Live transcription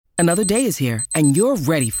Another day is here, and you're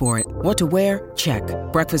ready for it. What to wear? Check.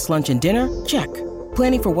 Breakfast, lunch, and dinner? Check.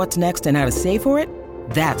 Planning for what's next and how to save for it?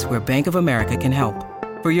 That's where Bank of America can help.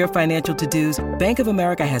 For your financial to-dos, Bank of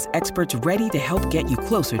America has experts ready to help get you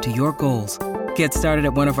closer to your goals. Get started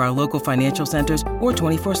at one of our local financial centers or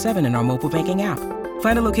 24/7 in our mobile banking app.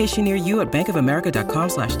 Find a location near you at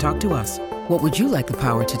bankofamerica.com/talktous. What would you like the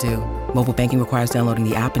power to do? Mobile banking requires downloading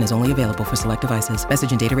the app and is only available for select devices.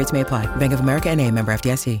 Message and data rates may apply. Bank of America N.A., member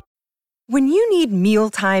FDIC. When you need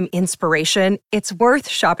mealtime inspiration, it's worth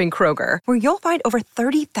shopping Kroger, where you'll find over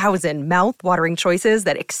 30,000 mouth-watering choices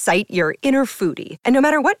that excite your inner foodie. And no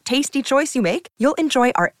matter what tasty choice you make, you'll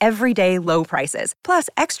enjoy our everyday low prices, plus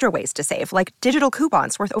extra ways to save, like digital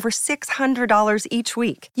coupons worth over $600 each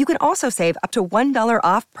week. You can also save up to $1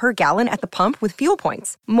 off per gallon at the pump with fuel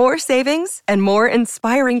points. More savings and more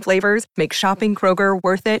inspiring flavors make shopping Kroger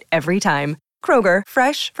worth it every time. Kroger,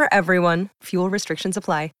 fresh for everyone. Fuel restrictions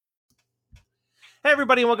apply. Hey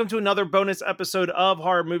everybody, and welcome to another bonus episode of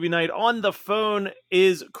Horror Movie Night. On the phone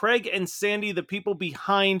is Craig and Sandy, the people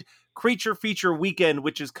behind Creature Feature Weekend,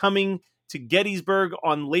 which is coming to Gettysburg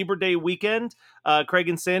on Labor Day weekend. Craig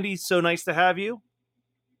and Sandy, so nice to have you.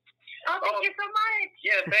 Oh, thank you so much.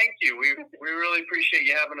 Yeah, thank you. We really appreciate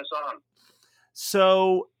you having us on.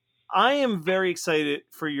 So I am very excited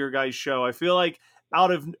for your guys' show. I feel like out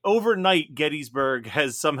of overnight, Gettysburg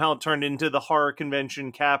has somehow turned into the horror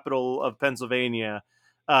convention capital of Pennsylvania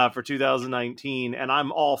for 2019, and I'm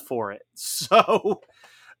all for it. So,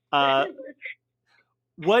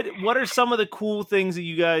 what are some of the cool things that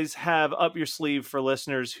you guys have up your sleeve for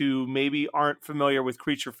listeners who maybe aren't familiar with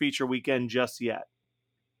Creature Feature Weekend just yet?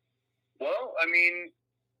 Well, I mean,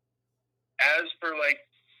 as for like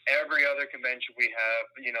every other convention, we have,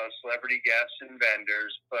 celebrity guests and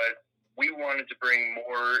vendors, but we wanted to bring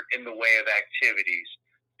more in the way of activities,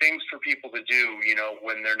 things for people to do,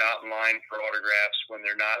 when they're not in line for autographs, when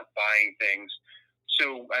they're not buying things.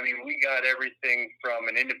 So, I mean, we got everything from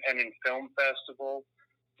an independent film festival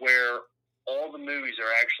where all the movies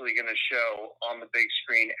are actually going to show on the big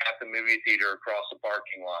screen at the movie theater across the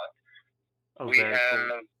parking lot. We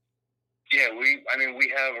have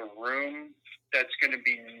a room that's going to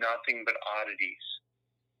be nothing but oddities.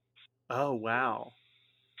 Oh, wow.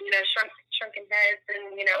 Shrunken heads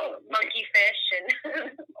and, monkey fish and...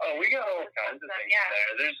 Oh, we got all kinds of things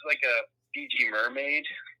there. There's like a Fiji mermaid.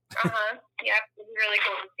 Yeah, it's really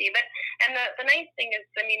cool to see. But the nice thing is,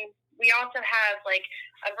 I mean, we also have like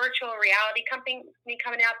a virtual reality company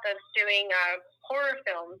coming out that's doing horror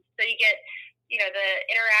films. So you get, the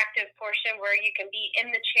interactive portion where you can be in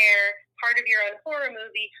the chair, part of your own horror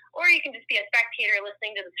movie, or you can just be a spectator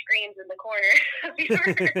listening to the screams in the corner of your...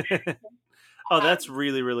 Oh, that's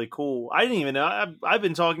really, really cool. I didn't even know. I've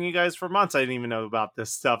been talking to you guys for months. I didn't even know about this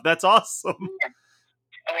stuff. That's awesome. Yeah.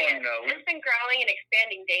 It's been growing and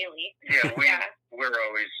expanding daily. Yeah, we're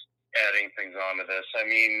always adding things onto this. I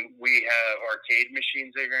mean, we have arcade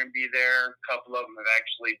machines that are going to be there. A couple of them have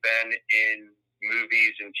actually been in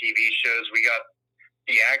movies and TV shows. We got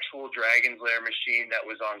the actual Dragon's Lair machine that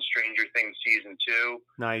was on Stranger Things Season 2.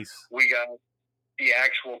 Nice. We got the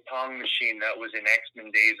actual Pong machine that was in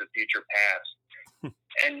X-Men Days of Future Past.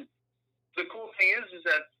 And the cool thing is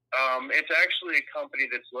that it's actually a company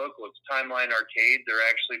that's local. It's Timeline Arcade. They're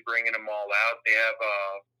actually bringing them all out. They have a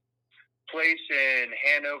place in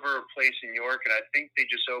Hanover, a place in York, and I think they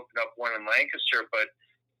just opened up one in Lancaster. But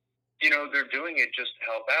they're doing it just to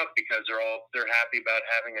help out because they're happy about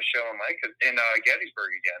having a show in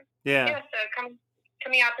Gettysburg again. Yeah. So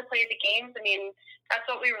coming out to play the games. I mean, that's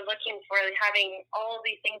what we were looking for, having all of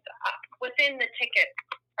these things up within the ticket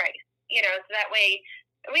price. So that way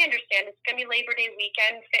we understand it's going to be Labor Day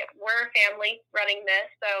weekend. We're a family running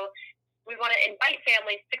this, so we want to invite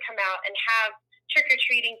families to come out and have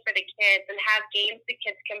trick-or-treating for the kids and have games the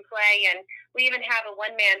kids can play. And we even have a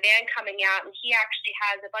one-man band coming out, and he actually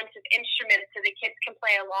has a bunch of instruments so the kids can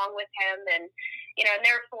play along with him. And, and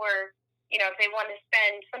therefore, if they want to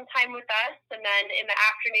spend some time with us and then in the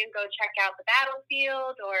afternoon go check out the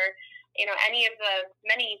battlefield or, any of the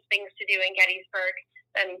many things to do in Gettysburg,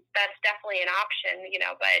 then that's definitely an option,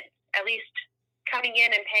 but at least coming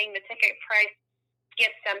in and paying the ticket price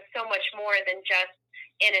gives them so much more than just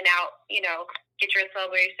in and out, get your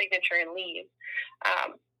celebrity signature and leave.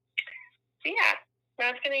 It's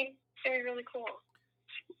going to be really cool.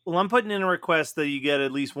 Well, I'm putting in a request that you get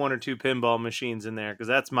at least 1 or 2 pinball machines in there because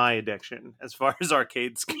that's my addiction as far as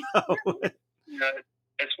arcades go.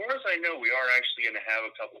 As far as I know, we are actually going to have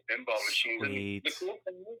a couple pinball machines. Sweet. And the cool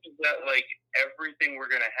thing is that, everything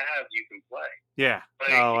we're going to have, you can play. Yeah.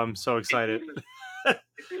 I'm so excited. If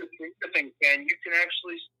you're a Stranger Things fan, you can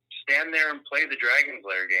actually stand there and play the Dragon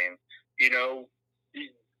Slayer game. You know,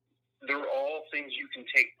 they're all things you can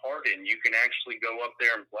take part in. You can actually go up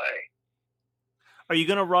there and play. Are you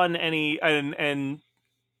going to run any, and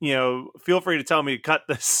you know, feel free to tell me to cut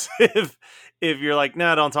this if you're like,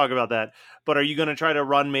 nah, don't talk about that. But are you going to try to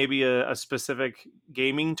run maybe a specific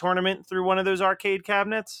gaming tournament through one of those arcade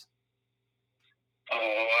cabinets?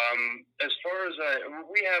 Oh, as far as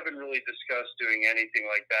we haven't really discussed doing anything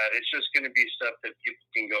like that. It's just going to be stuff that people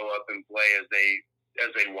can go up and play as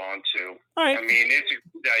they want to. All right. I mean, it's a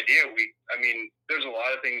good idea. There's a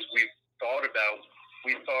lot of things we've thought about.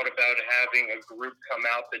 We've thought about having a group come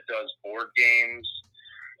out that does board games.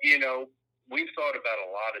 You know, we've thought about a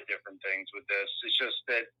lot of different things with this. It's just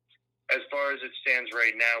that as far as it stands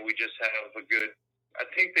right now, we just have a good, I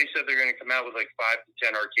think they said they're going to come out with like 5 to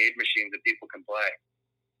 10 arcade machines that people can play.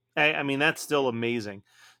 I mean, that's still amazing.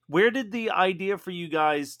 Where did the idea for you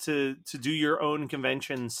guys to do your own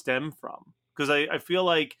convention stem from? Because I feel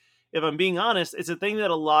like, if I'm being honest, it's a thing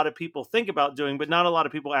that a lot of people think about doing, but not a lot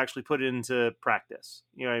of people actually put it into practice.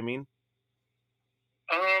 You know what I mean?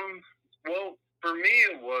 Well, for me,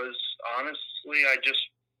 it was honestly, I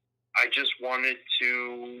just wanted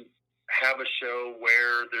to have a show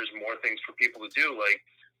where there's more things for people to do. Like,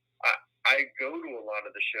 I go to a lot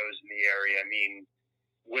of the shows in the area. I mean,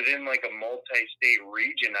 within like a multi-state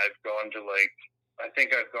region, I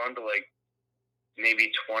think I've gone to like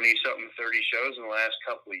maybe 20-something, 30 shows in the last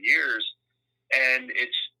couple of years. And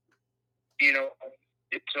it's, you know,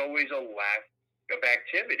 it's always a lack of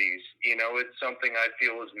activities. You know, it's something I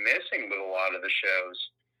feel is missing with a lot of the shows,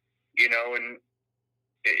 you know, and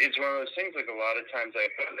it's one of those things, like a lot of times I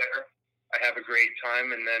go there, I have a great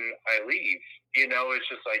time, and then I leave. You know, it's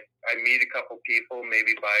just like I meet a couple people,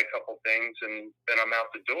 maybe buy a couple things, and then I'm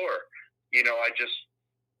out the door. You know, I just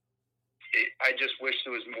wish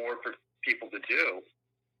there was more for people to do.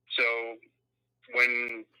 So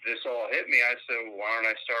when this all hit me, I said, well, why don't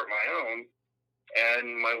I start my own?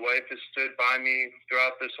 And my wife has stood by me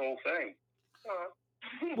throughout this whole thing.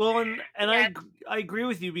 Well, and I agree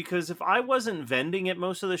with you, because if I wasn't vending at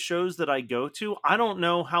most of the shows that I go to, I don't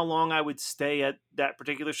know how long I would stay at that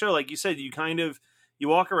particular show. Like you said, you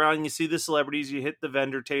walk around and you see the celebrities, you hit the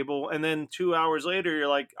vendor table, and then 2 hours later, you're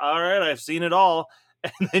like, all right, I've seen it all.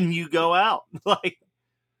 And then you go out. Like,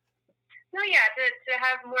 no, yeah, to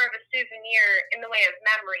have more of a souvenir in the way of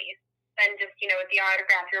memories than just, you know, with the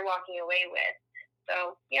autograph you're walking away with.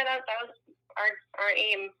 So, yeah, that was our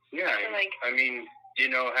aim. Yeah, I mean, you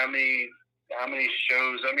know, how many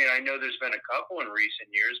shows? I mean, I know there's been a couple in recent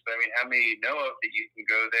years, but I mean, how many you know of that you can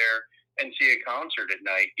go there and see a concert at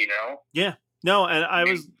night? You know? Yeah, no, and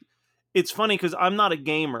it's funny because I'm not a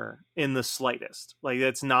gamer in the slightest. Like,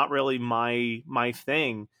 that's not really my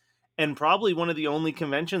thing. And probably one of the only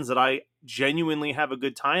conventions that I genuinely have a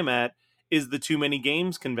good time at is the Too Many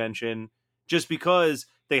Games convention, just because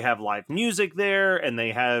they have live music there, and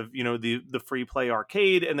they have, you know, the free play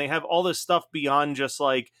arcade, and they have all this stuff beyond just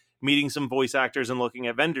like meeting some voice actors and looking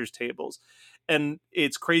at vendors' tables. And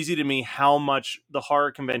it's crazy to me how much the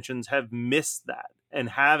horror conventions have missed that and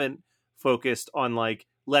haven't focused on like,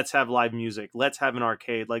 let's have live music, let's have an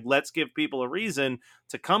arcade, like let's give people a reason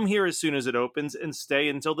to come here as soon as it opens and stay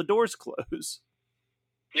until the doors close.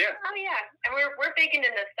 Yeah. Oh yeah, and we're big into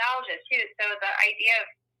nostalgia too. So the idea of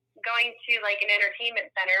going to like an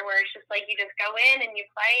entertainment center where it's just like you just go in and you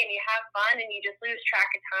play and you have fun and you just lose track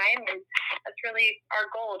of time, and that's really our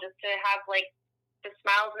goal, just to have like the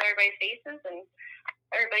smiles on everybody's faces and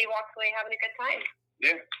everybody walks away having a good time.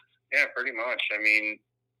 Yeah, pretty much. I mean,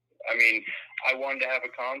 I wanted to have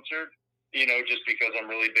a concert, you know, just because I'm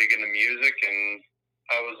really big into music, and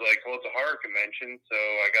I was like, well, it's a horror convention, so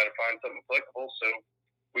I got to find something applicable. So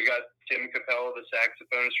we got Tim Capella, the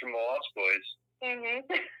saxophonist from the Lost Boys.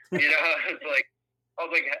 Mm-hmm. You know, I was like,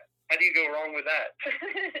 how do you go wrong with that?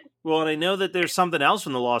 Well, and I know that there's something else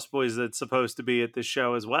from the Lost Boys that's supposed to be at this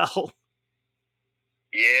show as well.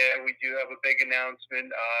 Yeah, we do have a big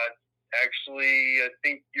announcement. Actually, I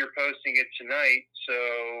think you're posting it tonight.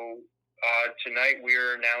 So tonight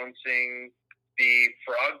we're announcing the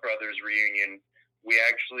Frog Brothers reunion. We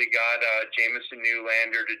actually got Jameson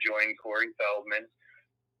Newlander to join Corey Feldman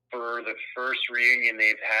for the first reunion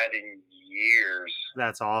they've had in years.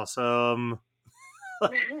 That's awesome.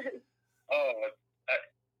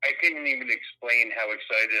 I couldn't even explain how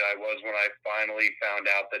excited I was when I finally found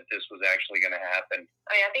out that this was actually going to happen.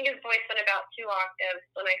 I mean, I think his voice went about 2 octaves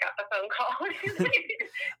when I got the phone call.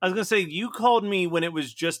 I was going to say, you called me when it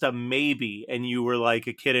was just a maybe, and you were like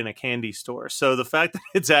a kid in a candy store. So the fact that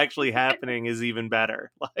it's actually happening is even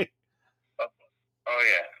better. Like, oh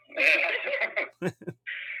yeah.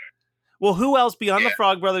 Well, who else beyond the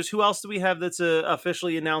Frog Brothers? Who else do we have that's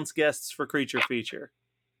officially announced guests for Creature Feature?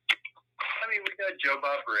 I mean, we got Joe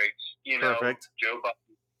Bob Briggs. Perfect. Joe Bob.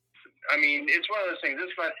 I mean, it's one of those things.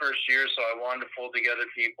 This is my first year, so I wanted to pull together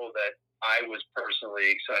people that I was personally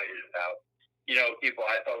excited about. People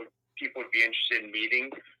I thought people would be interested in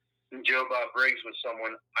meeting. And Joe Bob Briggs was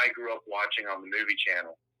someone I grew up watching on the movie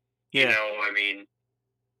channel. Yeah. I mean,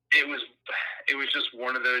 it was just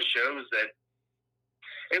one of those shows that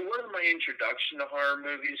it wasn't my introduction to horror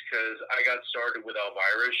movies because I got started with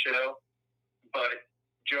Elvira's show, but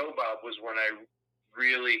Joe Bob was when it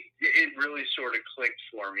really sort of clicked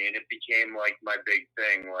for me, and it became like my big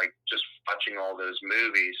thing, like just watching all those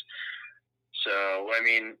movies. So, I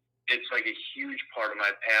mean, it's like a huge part of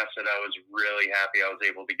my past that I was really happy I was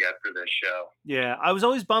able to get for this show. Yeah, I was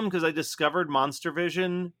always bummed because I discovered Monster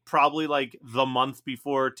Vision probably like the month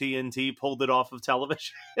before TNT pulled it off of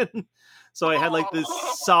television. So I had like this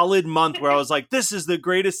solid month where I was like, this is the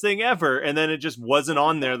greatest thing ever. And then it just wasn't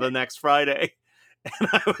on there the next Friday. And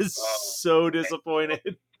I was so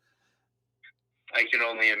disappointed. I can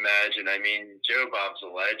only imagine. I mean, Joe Bob's a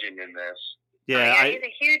legend in this. Yeah, he's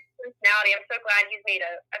a huge personality. I'm so glad he's made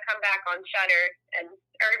a comeback on Shudder, and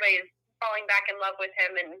everybody's falling back in love with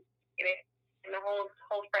him, and and the whole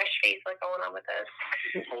fresh face like going on with us.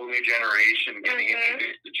 A whole new generation getting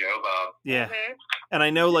introduced to Joe Bob. Yeah. And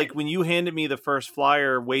I know, like, when you handed me the first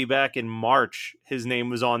flyer way back in March, his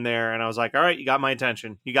name was on there, and I was like, all right, you got my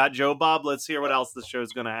attention. You got Joe Bob. Let's hear what else the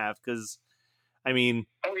show's going to have, because, I mean,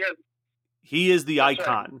 he is the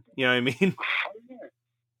icon. Right. You know what I mean?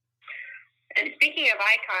 And speaking of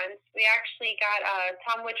icons, we actually got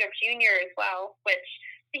Tom Woodruff Jr. as well, which,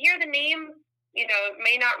 to hear the name,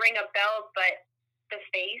 may not ring a bell, but the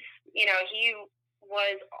face, he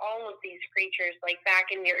was all of these creatures, like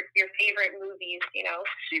back in your favorite movies,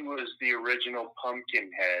 He was the original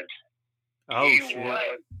Pumpkinhead. Oh, shit.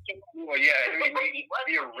 Well, yeah, I mean, he was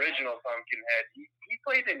the original Pumpkinhead. He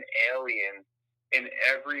played an alien in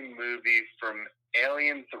every movie from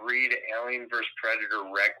Alien 3 to Alien vs.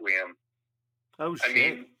 Predator Requiem. Oh, shit.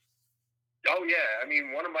 I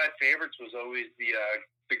mean, one of my favorites was always the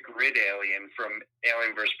grid alien from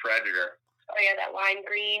Alien vs. Predator. Oh, yeah, that lime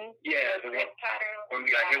green. Yeah, the one pattern. When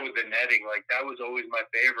we got hit with the netting, like, that was always my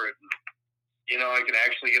favorite. I can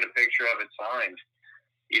actually get a picture of it signed.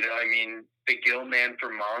 I mean, the Gill Man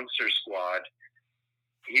from Monster Squad,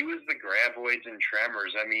 he was the Graboids and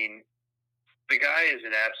Tremors. I mean, the guy is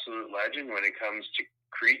an absolute legend when it comes to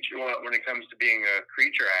being a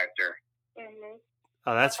creature actor. Mm-hmm.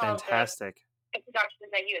 Oh, that's fantastic. The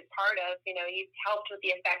productions that he was part of, he helped with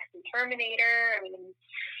the effects in Terminator. I mean,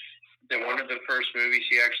 and one of the first movies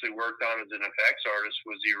he actually worked on as an effects artist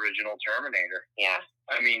was the original Terminator. Yeah.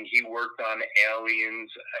 I mean, he worked on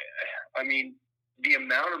Aliens. I mean, the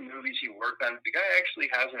amount of movies he worked on, the guy actually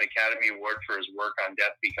has an Academy Award for his work on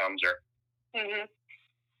Death Becomes Her. Mm-hmm.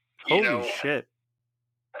 Holy shit.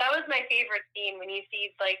 That was my favorite scene when you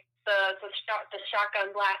see, like, the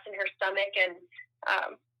shotgun blast in her stomach, and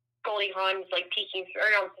Goldie Hawn was like peeking through.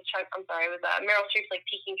 Or no, I'm sorry, it was Meryl Streep's like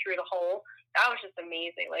peeking through the hole. That was just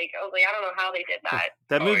amazing. Like, I was like, I don't know how they did that.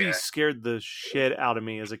 That movie scared the shit out of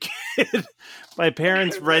me as a kid. My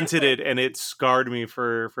parents rented it, and it scarred me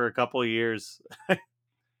for a couple of years. I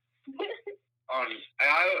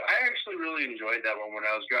actually really enjoyed that one when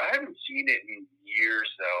I was growing. I haven't seen it in years,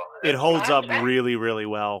 though. It holds up really, really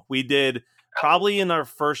well. We did. Probably in our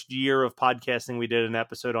first year of podcasting, we did an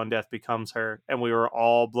episode on Death Becomes Her, and we were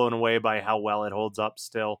all blown away by how well it holds up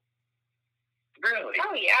still. Really?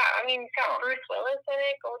 Oh, yeah. I mean, it's got Bruce Willis in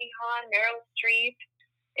it, Goldie Hawn, Meryl Streep,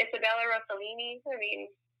 Isabella Rossellini. I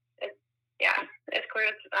mean, it's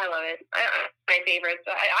clear. I love it. My favorite.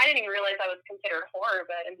 So I didn't even realize that was considered horror,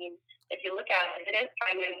 but I mean, if you look at it, it is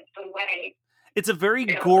kind of in some way. It's a very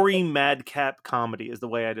gory madcap comedy is the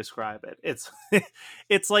way I describe it.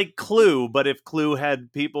 It's like Clue, but if Clue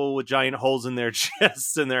had people with giant holes in their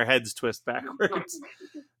chests and their heads twist backwards.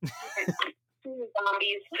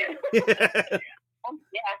 Zombies. Yeah.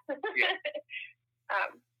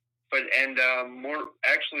 But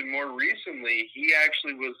more recently,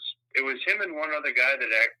 it was him and one other guy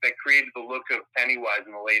that created the look of Pennywise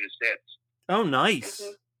in the latest hits. Oh, nice.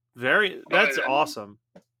 Mm-hmm. That's awesome.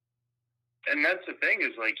 And that's the thing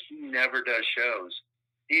is, like, he never does shows.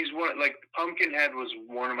 He's Pumpkinhead was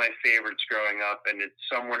one of my favorites growing up, and it's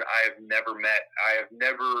someone I have never met. I have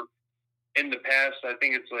never, in the past, I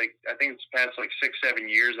think it's past 6-7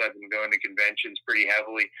 years I've been going to conventions pretty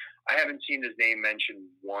heavily. I haven't seen his name mentioned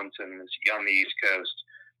once on the East Coast.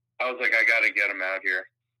 I was like, I got to get him out here.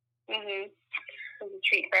 Mm-hmm. was a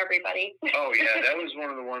treat for everybody. Oh yeah, that was one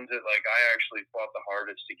of the ones that like I actually fought the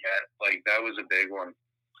hardest to get. Like that was a big one.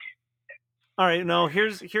 All right, now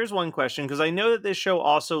here's one question, because I know that this show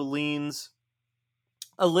also leans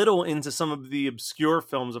a little into some of the obscure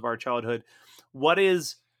films of our childhood. What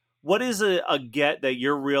is a get that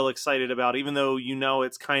you're real excited about, even though you know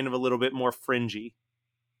it's kind of a little bit more fringy?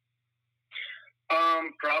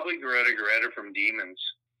 Probably Greta from Demons.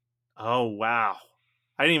 Oh wow,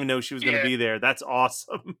 I didn't even know she was going to be there. That's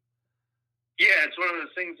awesome. Yeah, it's one of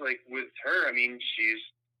those things. Like with her, I mean, she's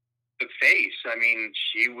the face. I mean,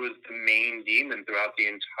 she was the main demon throughout the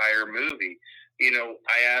entire movie. You know,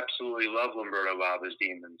 I absolutely love Lamberto Bava's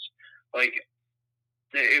Demons. Like,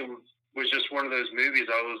 it was just one of those movies.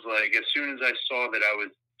 I was like, as soon as I saw that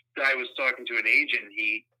I was talking to an agent,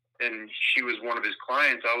 and she was one of his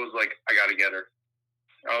clients, I was like, I got to get her.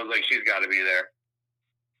 I was like, she's got to be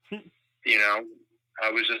there. You know,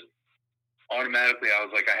 I was just automatically, I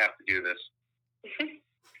was like, I have to do this.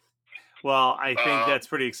 Well, I think that's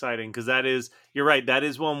pretty exciting, because you're right. That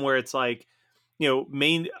is one where it's like, you know,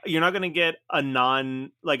 you're not going to get a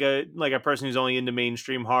like a person who's only into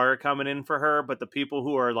mainstream horror coming in for her, but the people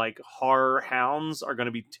who are like horror hounds are going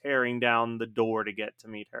to be tearing down the door to get to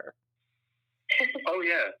meet her. Oh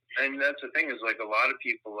yeah. And that's the thing, is like a lot of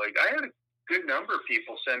people, like I had a good number of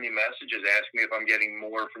people send me messages asking me if I'm getting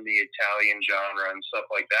more from the Italian genre and stuff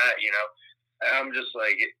like that, you know. And I'm just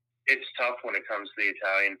like, it's tough when it comes to the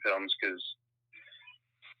Italian films, because,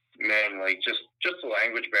 man, like just the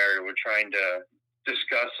language barrier. We're trying to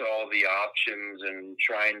discuss all the options and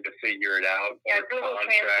trying to figure it out. Yeah, Google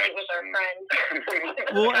Translate with our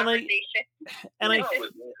friends. Well, and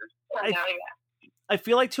I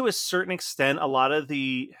feel like to a certain extent, a lot of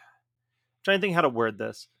I'm trying to think how to word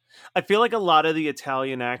this. I feel like a lot of the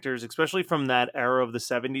Italian actors, especially from that era of the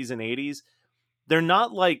 70s and 80s, they're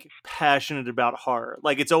not like passionate about horror.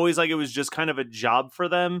 Like it's always like it was just kind of a job for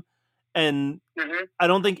them. And I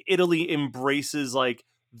don't think Italy embraces like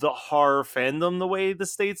the horror fandom the way the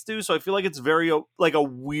States do. So I feel like it's very like a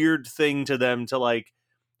weird thing to them to like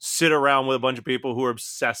sit around with a bunch of people who are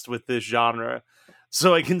obsessed with this genre.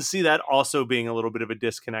 So I can see that also being a little bit of a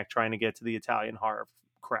disconnect trying to get to the Italian horror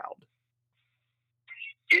crowd.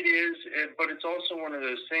 It is, but it's also one of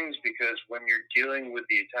those things, because when you're dealing with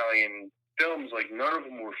the Italian films, like none of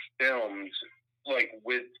them were filmed like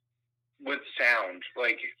with sound.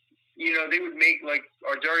 Like, you know, they would make like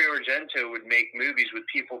Dario Argento would make movies with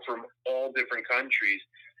people from all different countries,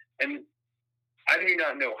 and I do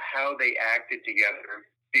not know how they acted together,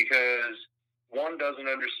 because one doesn't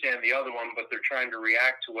understand the other one, but they're trying to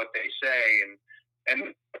react to what they say, and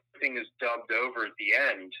everything is dubbed over at the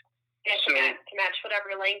end. Yeah, so, to match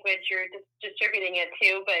whatever language you're distributing it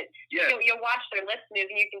to, but you'll watch their list move,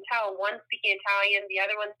 and you can tell one's speaking Italian, the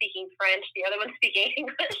other one's speaking French, the other one's speaking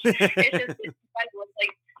English. It's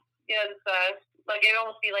like, you know, it's like it'd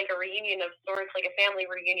almost be like a reunion of sorts, like a family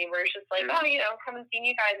reunion, where it's just like, oh, you know, haven't seen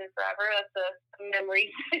you guys in forever. That's a memory,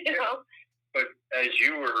 you know. But as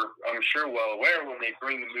you were, I'm sure, well aware, when they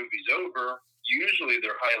bring the movies over, usually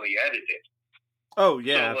they're highly edited. Oh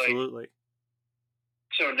yeah, so, absolutely.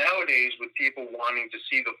 So nowadays, with people wanting to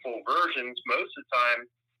see the full versions, most of the time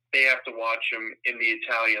they have to watch them in the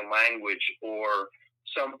Italian language, or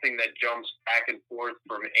something that jumps back and forth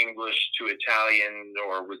from English to Italian,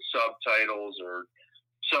 or with subtitles, or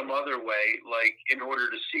some other way, like in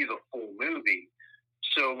order to see the full movie.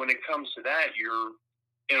 So when it comes to that,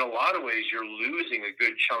 in a lot of ways, you're losing a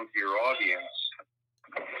good chunk of your audience.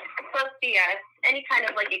 Plus, any kind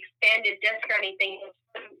of like expanded disc or anything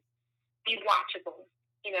be watchable.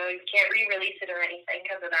 You know, you can't re-release it or anything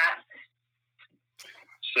because of that.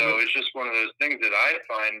 So it's just one of those things that I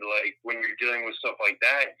find, like, when you're dealing with stuff like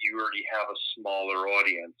that, you already have a smaller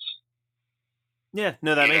audience. Yeah,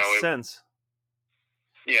 no, that makes sense.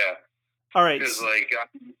 Yeah. All right. Because, like,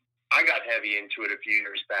 I got heavy into it a few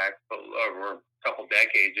years back, over a couple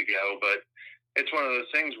decades ago, but it's one of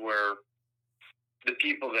those things where the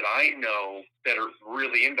people that I know that are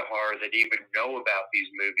really into horror, that even know about these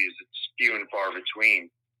movies, it's few and far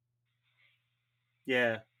between.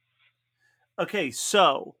 Yeah. Okay,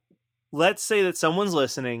 so let's say that someone's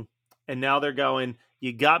listening and now they're going,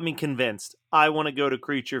 you got me convinced. I want to go to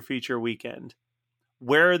Creature Feature Weekend.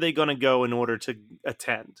 Where are they going to go in order to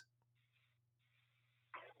attend?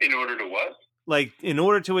 In order to what? Like, in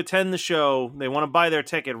order to attend the show, they want to buy their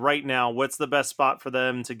ticket right now. What's the best spot for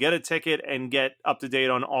them to get a ticket and get up to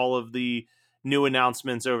date on all of the new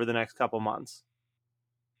announcements over the next couple months?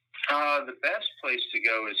 The best place to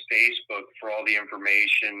go is Facebook for all the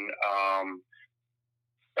information.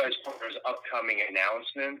 as far as upcoming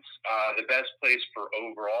announcements, the best place for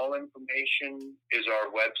overall information is our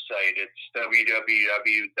website. It's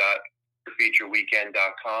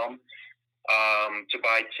www.featureweekend.com. To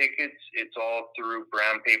buy tickets, it's all through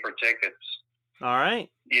Brown Paper Tickets. All right.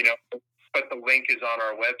 You know, but the link is on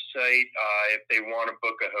our website. If they want to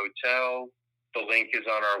book a hotel, the link is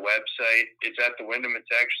on our website. It's at the Wyndham. It's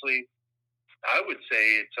actually, I would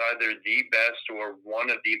say it's either the best or one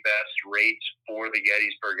of the best rates for the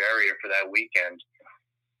Gettysburg area for that weekend.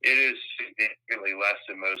 It is significantly less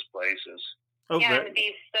than most places. Okay. Yeah, and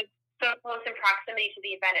be so close in proximity to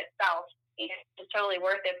the event itself. It's totally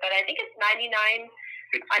worth it. But I think it's $99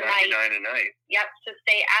 It's a $99 night. a night. Yep, to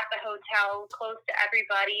stay at the hotel, close to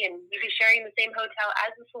everybody, and you'd be sharing the same hotel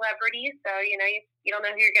as the celebrities. So, you know, you don't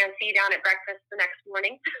know who you're going to see down at breakfast the next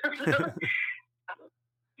morning.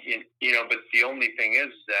 You know, but the only thing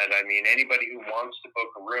is that, I mean, anybody who wants to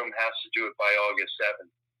book a room has to do it by August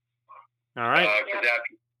 7th. All right. Because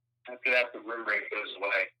after that, the room rate goes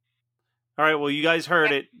away. All right. Well, you guys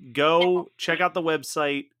heard it. Go check out the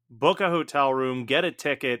website, book a hotel room, get a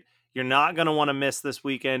ticket. You're not going to want to miss this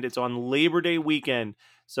weekend. It's on Labor Day weekend.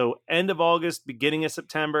 So end of August, beginning of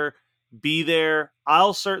September, be there.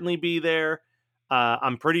 I'll certainly be there.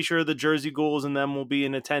 I'm pretty sure the Jersey Ghouls and them will be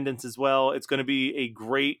in attendance as well. It's going to be a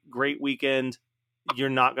great, great weekend. You're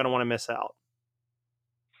not going to want to miss out.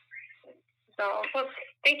 So, well,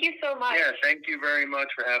 thank you so much. Yeah, thank you very much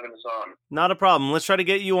for having us on. Not a problem. Let's try to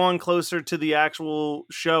get you on closer to the actual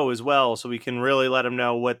show as well, so we can really let them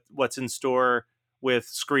know what's in store with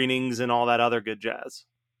screenings and all that other good jazz.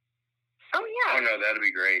 Oh, yeah. Oh, no, that'd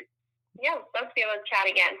be great. Yeah, let's be able to chat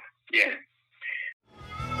again. Yeah.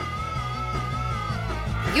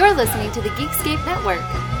 You're listening to the Geekscape Network.